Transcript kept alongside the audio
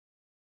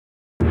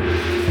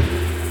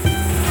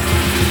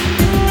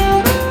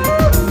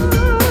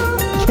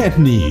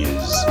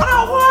Cantonese.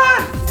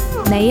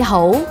 你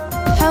好，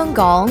香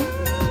港、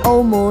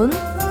澳門、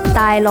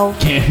大陸。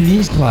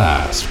Cantonese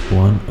Class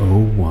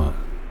 101.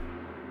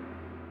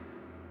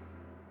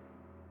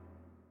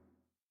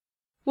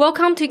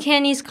 Welcome to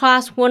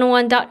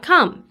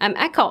CantoneseClass101.com. I'm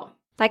Echo.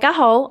 大家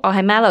好，我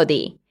係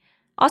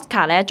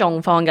Melody。Oscar 咧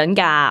仲放緊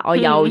假，我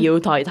又要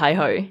睇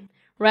佢。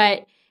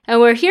Right, and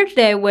we're here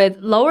today with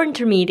Lower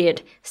Intermediate,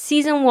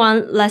 Season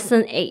 1,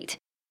 Lesson 8.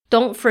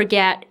 Don't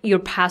forget your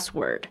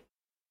password.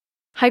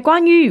 係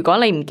關於如果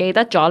你唔記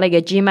得咗你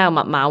嘅 Gmail 密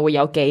碼會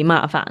有幾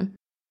麻煩。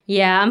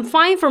Yeah, I'm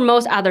fine for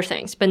most other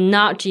things, but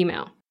not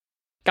Gmail.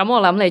 咁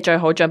我諗你最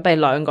好準備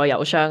2個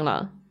郵箱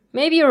啦。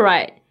Maybe you're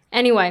right.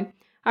 Anyway,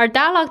 our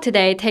dialogue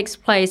today takes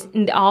place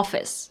in the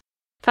office.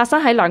 發生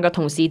喺2個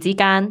同事之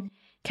間，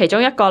其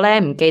中一個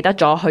咧唔記得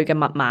咗佢嘅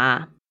密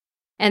碼。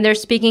And they're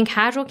speaking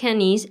casual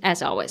Cantonese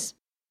as always.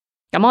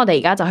 咁我哋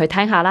而家就去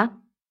聽下啦。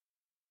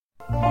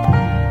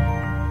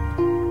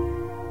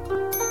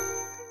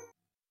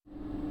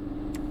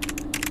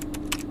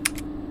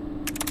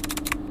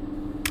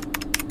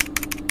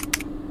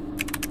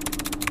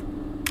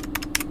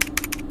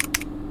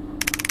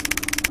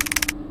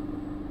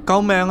救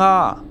命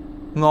啊！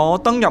我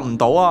登入唔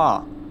到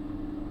啊！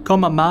個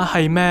密碼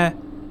係咩？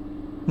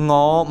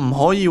我唔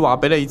可以話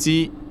俾你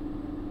知。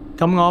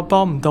咁我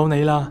幫唔到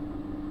你啦。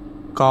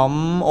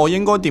咁我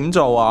應該點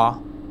做啊？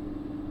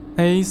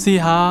你試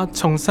下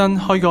重新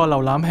開個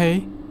瀏覽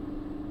器。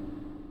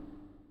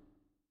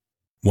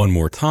One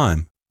more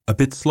time, a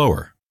bit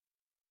slower.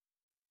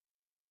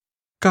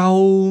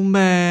 救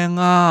命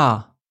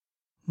啊！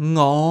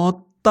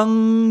我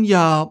登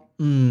入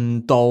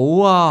唔到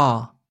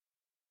啊！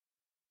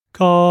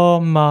個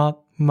密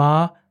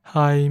碼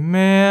係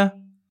咩？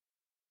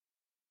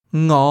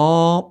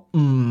我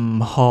唔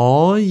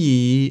可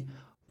以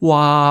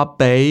話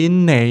俾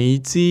你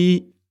知。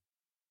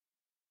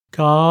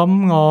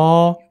咁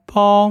我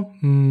幫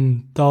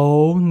唔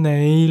到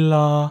你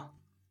啦。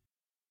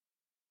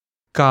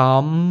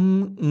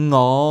咁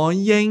我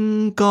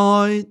應該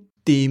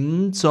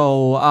點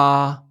做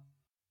啊？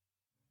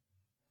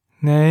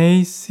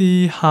你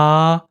試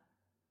下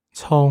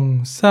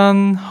重新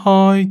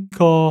開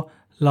個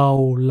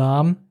瀏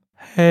覽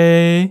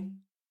器。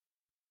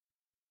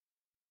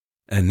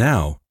And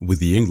now, with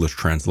the English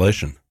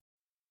translation.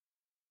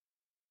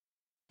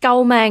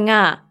 救命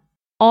啊！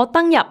我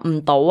登入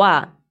唔到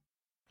啊！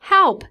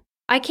 Help!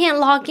 I can't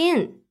log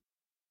in.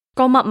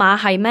 個密碼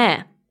係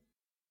咩？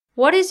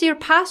 What is your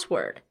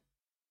password?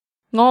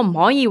 我唔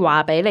可以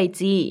話俾你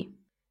知。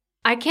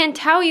I can't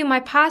tell you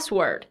my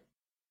password.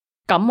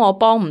 咁我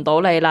幫唔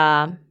到你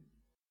啦。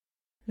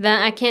Then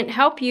I can't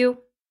help you.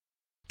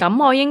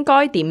 咁我應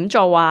該點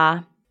做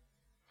啊？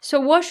 So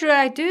what should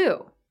I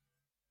do?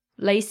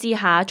 你試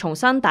下重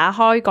新打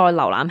開個瀏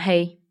覽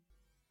器。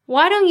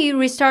Why don't you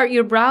restart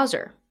your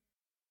browser?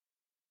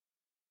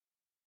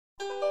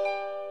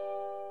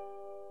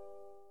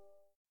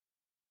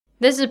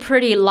 This is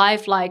pretty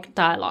lifelike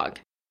dialogue.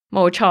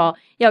 冇錯，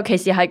尤其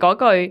是係嗰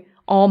句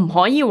我唔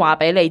可以話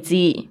俾你知。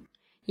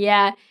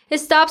Yeah, it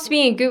stops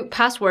being a good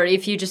password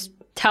if you just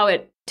tell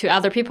it to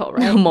other people,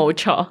 right? 冇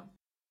錯。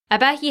I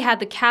bet he had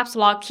the caps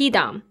lock key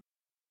down.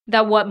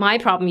 That's what my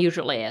problem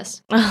usually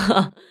is.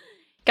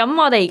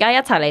 咁我哋而家一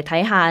齊嚟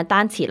睇下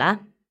單詞啦。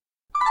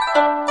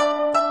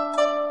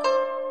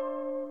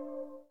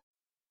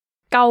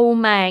救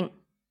命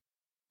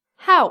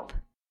Help.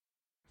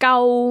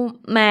 救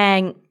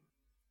命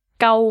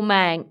救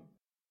命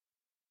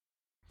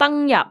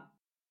登入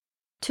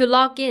To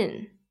log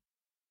in.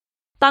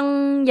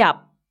 登入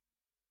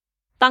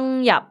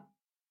登入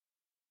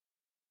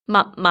密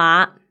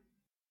碼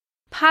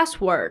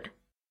Password.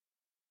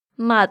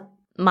 密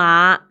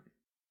碼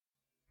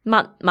密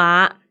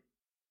碼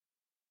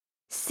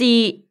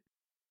試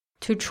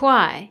To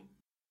try.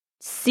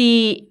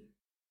 試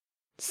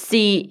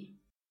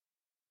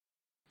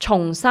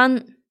重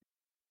新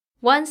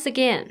Once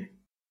again.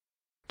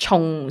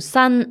 重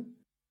新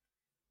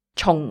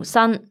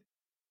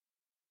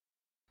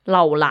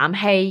瀏覽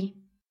器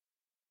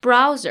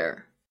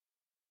Browser.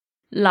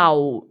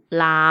 瀏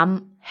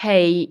覽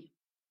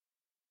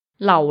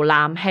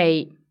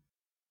器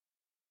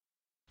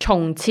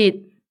重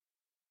設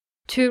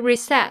To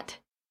reset.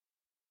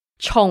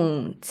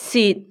 重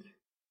設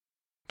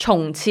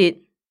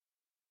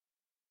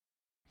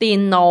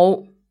電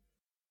腦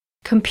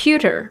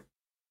Computer.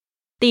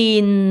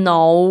 電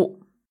腦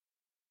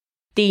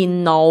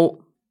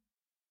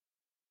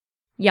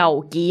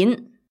郵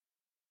件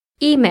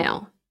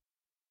Email.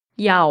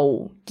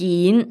 郵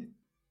件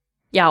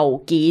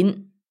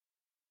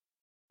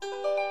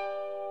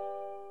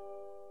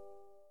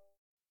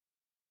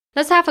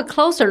Let's have a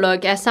closer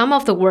look at some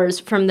of the words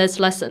from this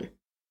lesson.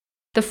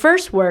 The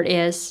first word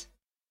is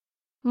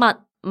密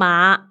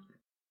碼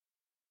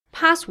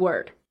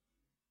password.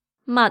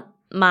 密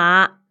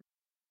碼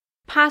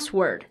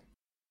Password.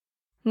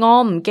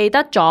 我唔記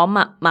得咗密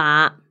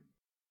碼。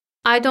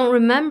I don't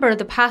remember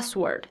the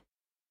password.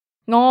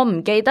 我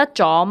唔記得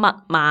咗密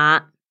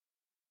碼。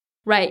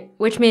Right,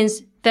 which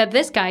means that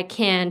this guy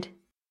can't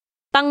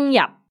登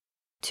入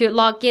To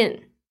log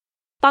in.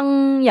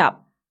 登入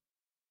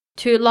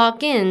To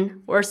log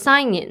in or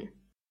sign in.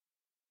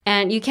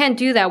 And you can't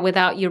do that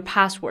without your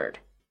password.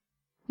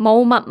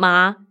 冇密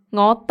碼，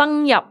我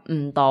登入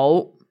唔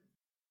到。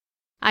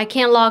 I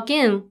can't log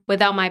in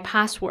without my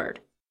password.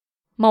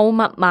 冇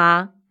密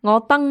碼，我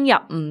登入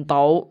唔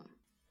到。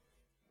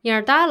 In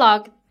our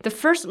dialogue, the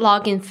first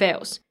login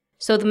fails,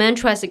 so the man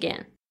tries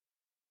again.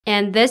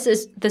 And this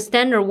is the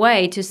standard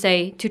way to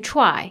say to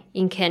try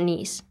in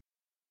Cantonese.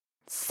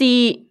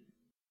 試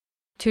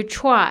To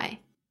try.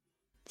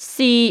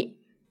 試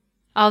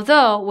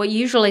Although we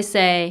usually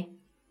say,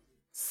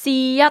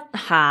 試一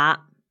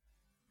下，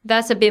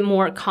 that's a bit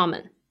more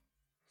common.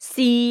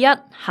 試一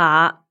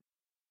下，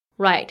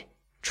 Right,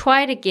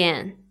 try it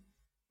again.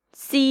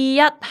 試一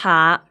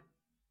下，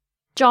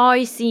再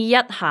試一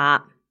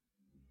下。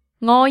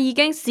我已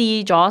經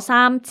試咗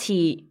3次，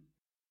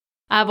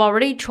 I've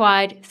already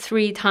tried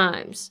 3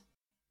 times.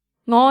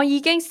 我已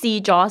經試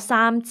咗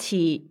3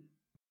次。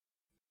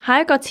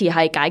下一個詞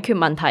係解決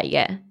問題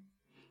嘅，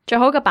最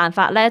好嘅辦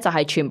法呢，就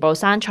係全部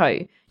刪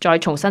除，再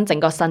重新整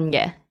個新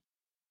嘅，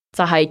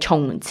就係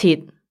重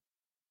設。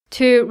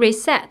To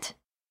reset,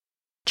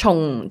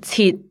 重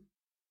設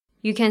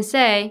you can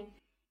say,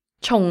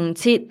 重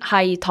設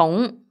系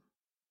統，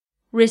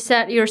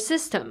 reset your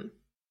system.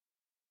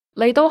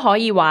 你都可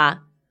以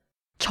話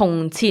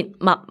重設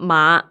密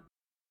碼。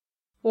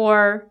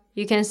 Or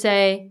you can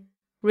say,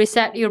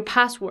 reset your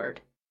password.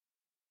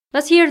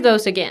 Let's hear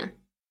those again.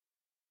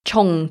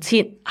 重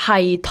設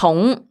系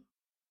統，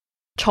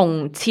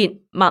重設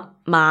密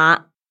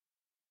碼。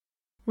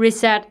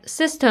 Reset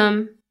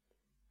system,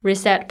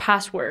 reset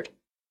password.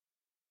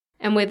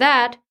 And with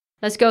that,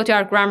 let's go to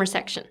our grammar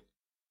section.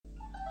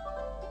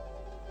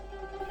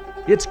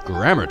 It's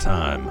grammar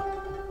time.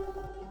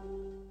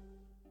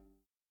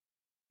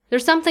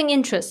 There's something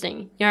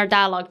interesting in our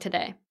dialogue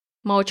today.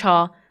 冇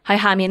錯，係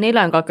下面呢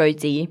兩個句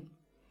子。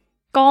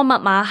個密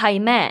碼係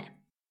咩？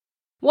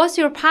 What's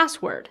your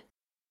password?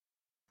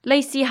 你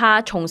試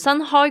下重新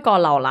開個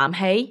瀏覽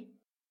器。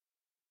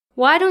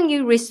 Why don't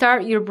you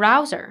restart your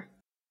browser?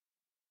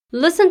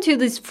 Listen to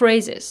these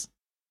phrases.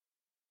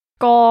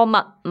 個密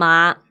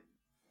碼，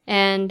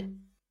 And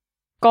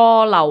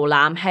個瀏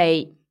覽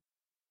器。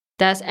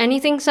 does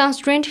anything sound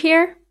strange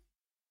here?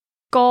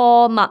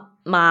 個密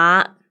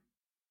碼，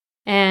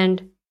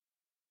 And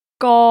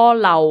個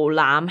瀏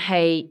覽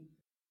器。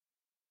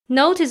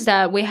 notice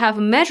that we have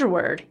a measure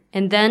word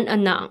and then a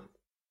noun.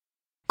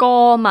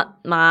 個密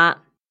碼，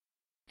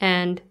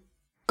 And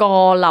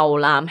個瀏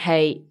覽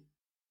器。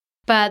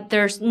 but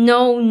there's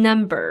no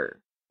number.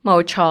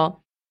 冇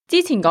錯，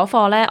之前嗰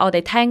課呢，我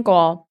哋聽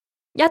過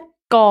一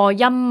個音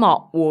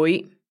樂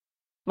會，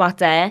或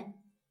者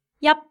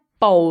一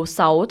部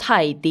手提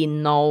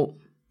電腦。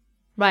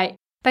 Right.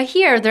 But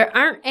here there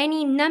aren't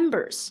any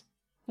numbers.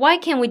 Why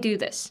can't we do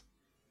this?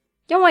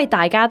 因為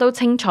大家都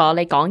清楚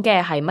你講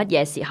嘅係乜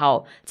嘢時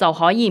候，就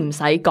可以唔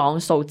使講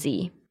數字。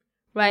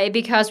 Right,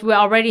 because we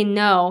already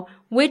know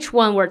which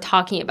one we're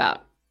talking about.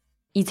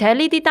 而且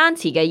呢啲單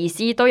詞嘅意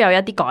思都有一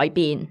啲改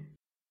變。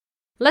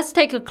 Let's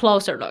take a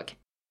closer look.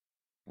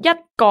 一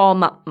個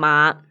密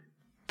碼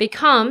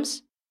Becomes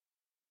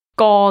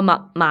個密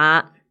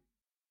碼，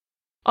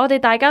我哋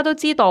大家都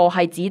知道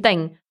係指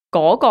定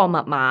嗰個密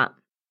碼。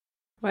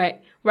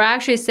 right. We're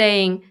actually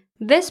saying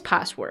this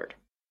password.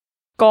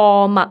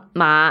 個密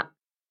碼，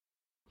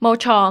冇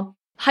錯，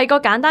係個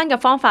簡單嘅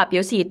方法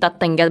表示特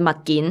定嘅物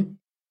件。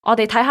我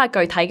哋睇下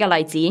具體嘅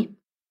例子。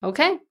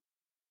 Okay?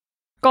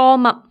 個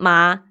密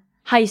碼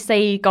係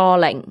4個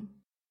0，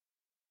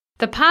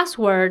 The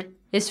password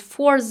is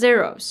 4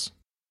 zeros.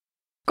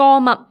 個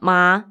密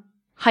碼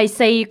係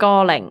4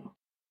個0，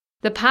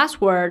 The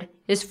password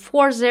is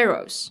 4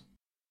 zeros.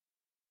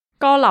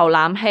 個瀏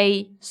覽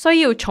器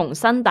需要重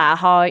新打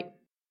開。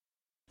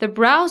 The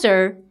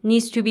browser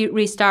needs to be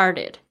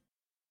restarted.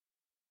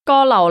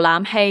 個瀏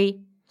覽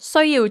器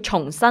需要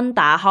重新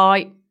打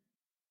開。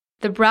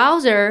 The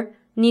browser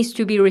needs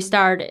to be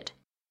restarted.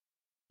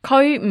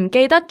 佢唔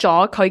記得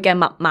咗佢嘅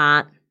密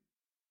碼。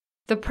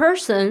 The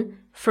person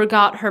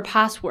forgot her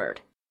password.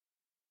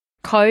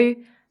 佢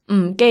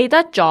唔記得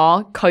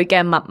咗佢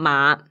嘅密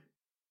碼。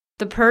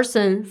 The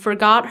person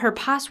forgot her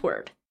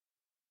password.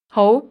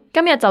 好，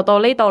今日就到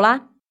呢度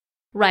啦。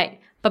 Right,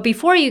 but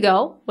before you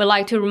go, we'd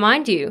like to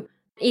remind you,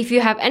 if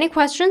you have any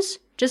questions,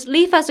 just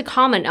leave us a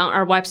comment on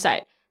our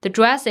website. The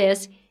address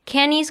is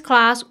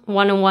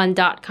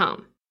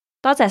cantoneseclass101.com.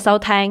 多謝收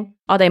聽，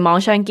我哋網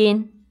上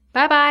見。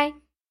 Bye bye!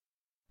「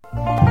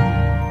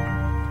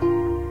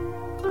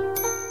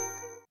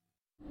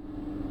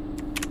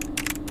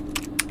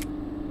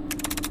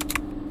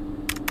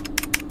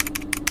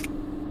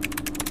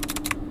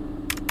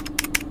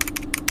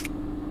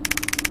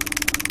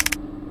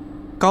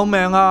救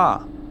命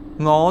啊！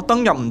我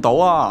登入唔到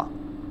啊！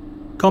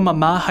個密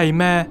碼係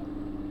咩？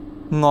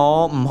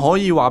我唔可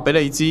以話俾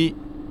你知。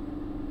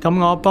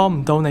咁我幫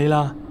唔到你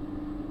啦。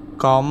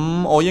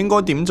咁我應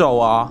該點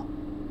做啊？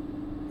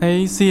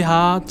你試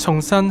下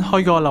重新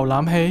開個瀏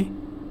覽器。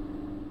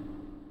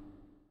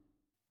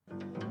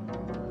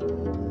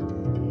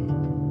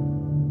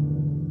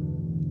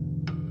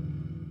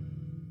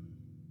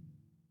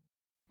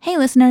Hey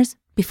listeners,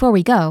 before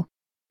we go,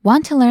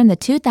 want to learn the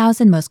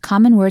 2,000 most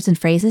common words and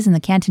phrases in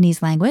the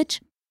Cantonese language?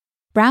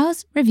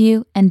 Browse,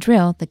 review, and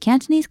drill the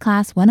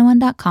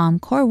CantoneseClass101.com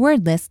core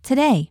word list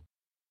today.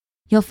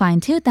 You'll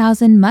find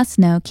 2,000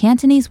 must-know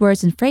Cantonese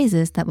words and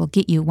phrases that will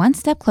get you one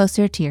step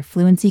closer to your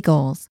fluency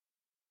goals.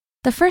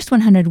 The first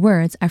 100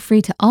 words are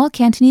free to all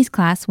Cantonese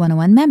Class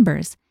 101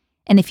 members,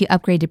 and if you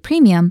upgrade to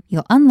Premium,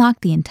 you'll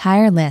unlock the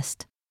entire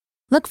list.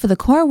 Look for the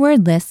core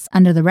word lists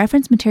under the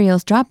Reference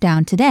Materials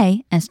drop-down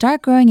today and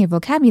start growing your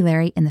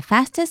vocabulary in the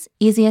fastest,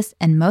 easiest,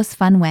 and most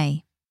fun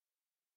way.